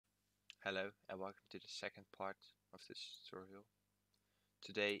Hello and welcome to the second part of this tutorial.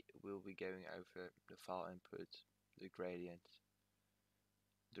 Today we'll be going over the file input, the gradient,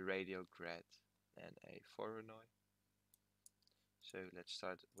 the radial grad and a Voronoi. So let's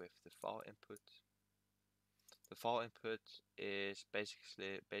start with the file input. The file input is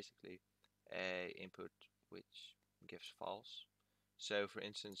basically a input which gives files. So for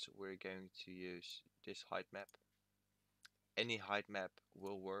instance we're going to use this height map. Any height map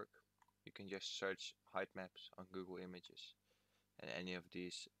will work. You can just search height maps on Google Images and any of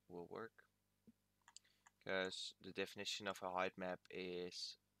these will work, because the definition of a height map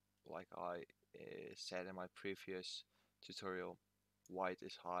is, like I said in my previous tutorial, white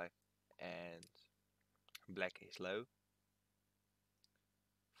is high and black is low.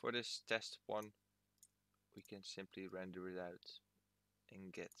 For this test one we can simply render it out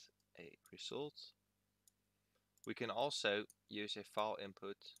and get a result. We can also use a file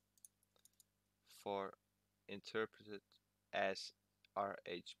input for interpreted as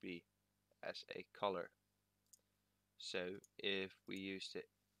RGB as a color. So if we use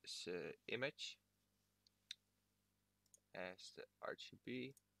this image as the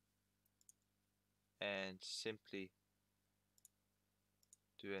RGB and simply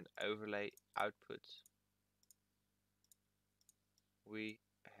do an overlay output, we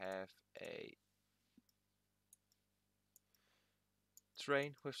have a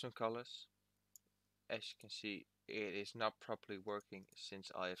terrain with some colors. As you can see, it is not properly working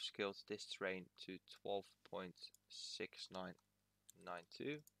since I have scaled this terrain to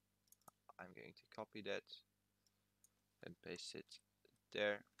 12.6992. I'm going to copy that and paste it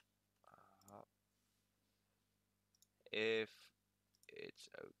there. If it's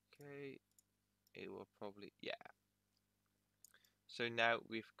okay, it will probably, yeah. So now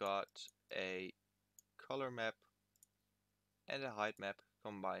we've got a color map and a height map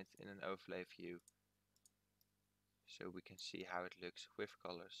combined in an overlay view, so we can see how it looks with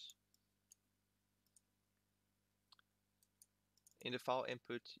colors. In the file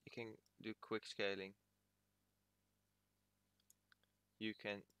input you can do quick scaling. You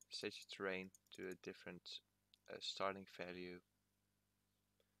can set your terrain to a different starting value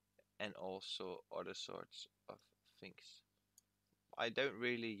and also other sorts of things. I don't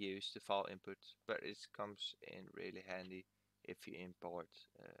really use the file input, but it comes in really handy if you import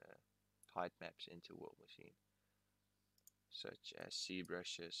height maps into Worldmachine, such as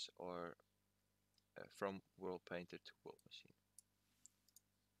ZBrushes or from World Painter to Worldmachine.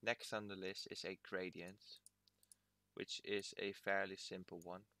 Next on the list is a gradient, which is a fairly simple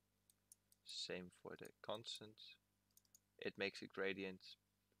one. Same for the constant. It makes a gradient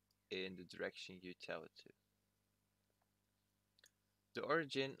in the direction you tell it to. The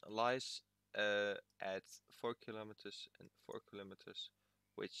origin lies at 4 kilometers and 4 kilometers,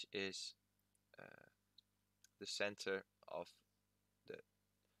 which is the center of the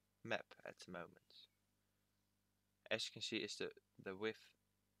map at the moment. As you can see, is the width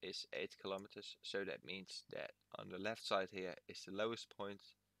is 8 kilometers, so that means that on the left side here is the lowest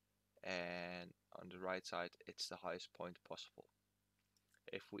point and on the right side it's the highest point possible.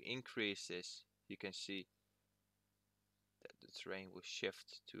 If we increase this, you can see that the terrain will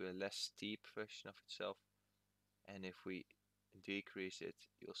shift to a less steep version of itself, and if we decrease it,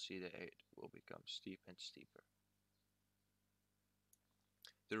 you'll see that it will become steep and steeper.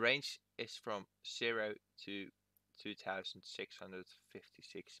 The range is from 0 to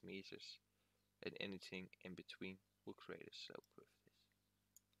 2656 meters, and anything in between will create a slope with this.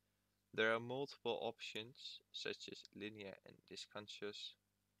 There are multiple options such as linear and discontinuous.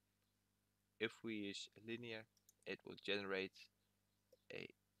 If we use linear, it will generate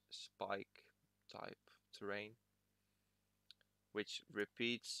a spike type terrain which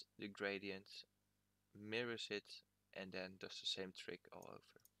repeats the gradient, mirrors it, and then does the same trick all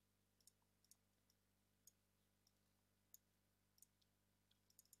over.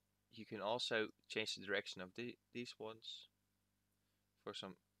 You can also change the direction of these ones for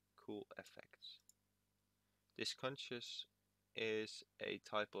some cool effects. Discontinuous is a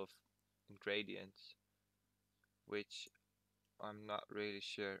type of gradient which I'm not really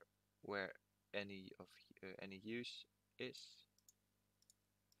sure where any use is.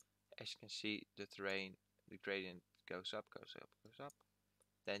 As you can see, the terrain, the gradient goes up, goes up, goes up,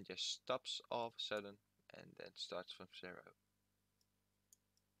 then just stops all of a sudden and then starts from 0.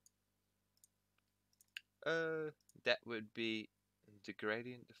 That would be the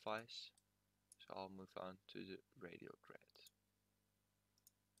gradient device. So I'll move on to the radial grad.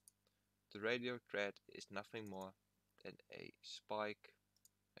 The radial grad is nothing more than a spike,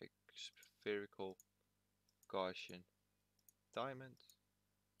 a spherical Gaussian diamond,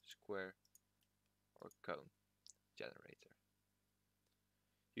 square or cone generator.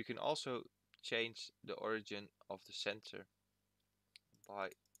 You can also change the origin of the center by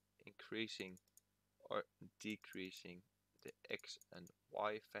increasing or decreasing the X and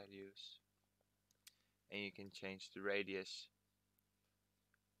Y values, and you can change the radius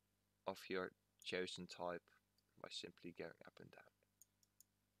of your chosen type by simply going up and down.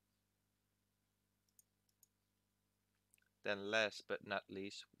 Then last but not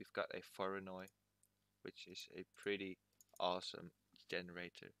least, we've got a Voronoi, which is a pretty awesome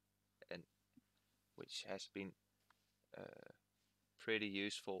generator and which has been pretty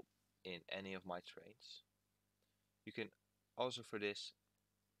useful in any of my trains. You can also for this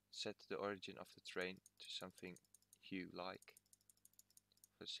set the origin of the train to something you like.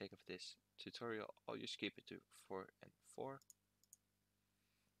 For the sake of this tutorial, I'll just keep it to 4 and 4.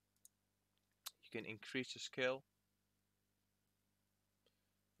 You can increase the scale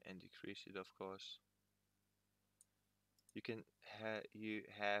and decrease it, of course. You can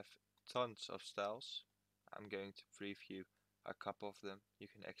have tons of styles. I'm going to preview a couple of them. You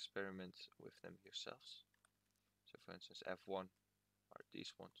can experiment with them yourselves. So for instance, F1 are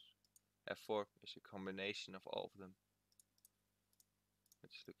these ones. F4 is a combination of all of them,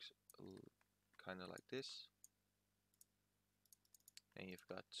 which looks kind of like this. And you've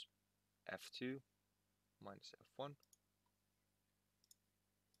got F2 minus F1,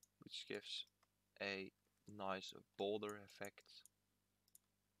 which gives a nice boulder effect.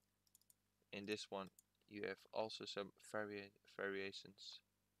 In this one you have also some variations.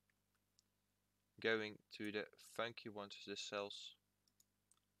 Going to the funky ones, the cells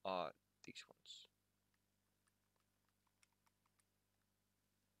are these ones.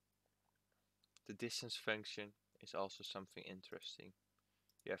 The distance function is also something interesting.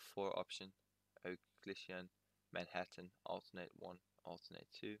 You have 4 options: Euclidean, Manhattan, alternate 1, alternate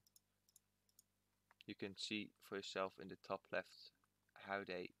 2. You can see for yourself in the top left how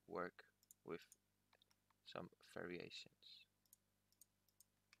they work with some variations.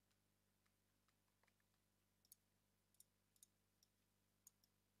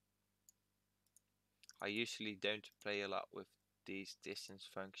 I usually don't play a lot with these distance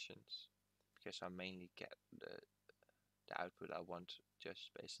functions because I mainly get the output I want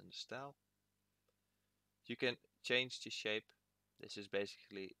just based on the style. You can change the shape. This is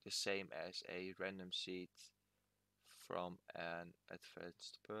basically the same as a random seed from an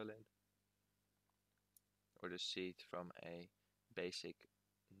advanced Perlin, or the seed from a basic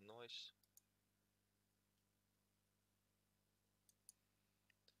noise.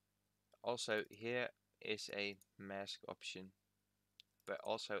 Also here is a mask option, but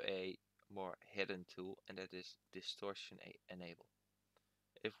also a more hidden tool, and that is distortion enable.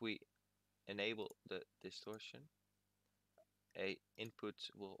 If we enable the distortion, a input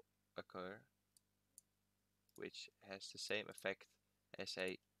will occur which has the same effect as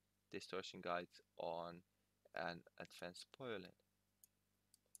a distortion guide on an advanced Perlin.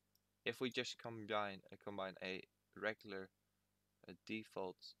 If we just combine a regular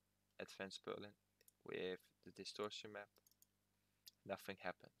default advanced Perlin with the distortion map, nothing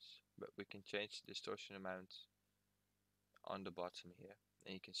happens, but we can change the distortion amount on the bottom here,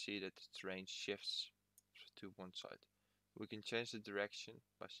 and you can see that the terrain shifts to one side. We can change the direction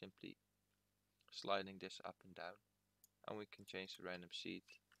by simply sliding this up and down, and we can change the random seed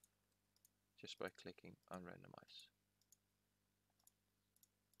just by clicking on randomize.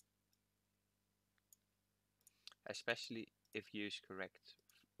 Especially if used correct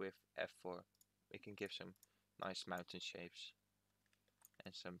with F4, we can give some nice mountain shapes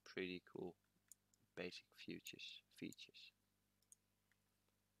and some pretty cool basic features.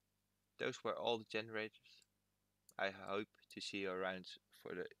 Those were all the generators. I hope to see you around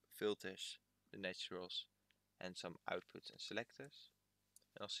for the filters, the naturals, and some outputs and selectors.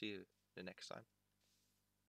 And I'll see you the next time.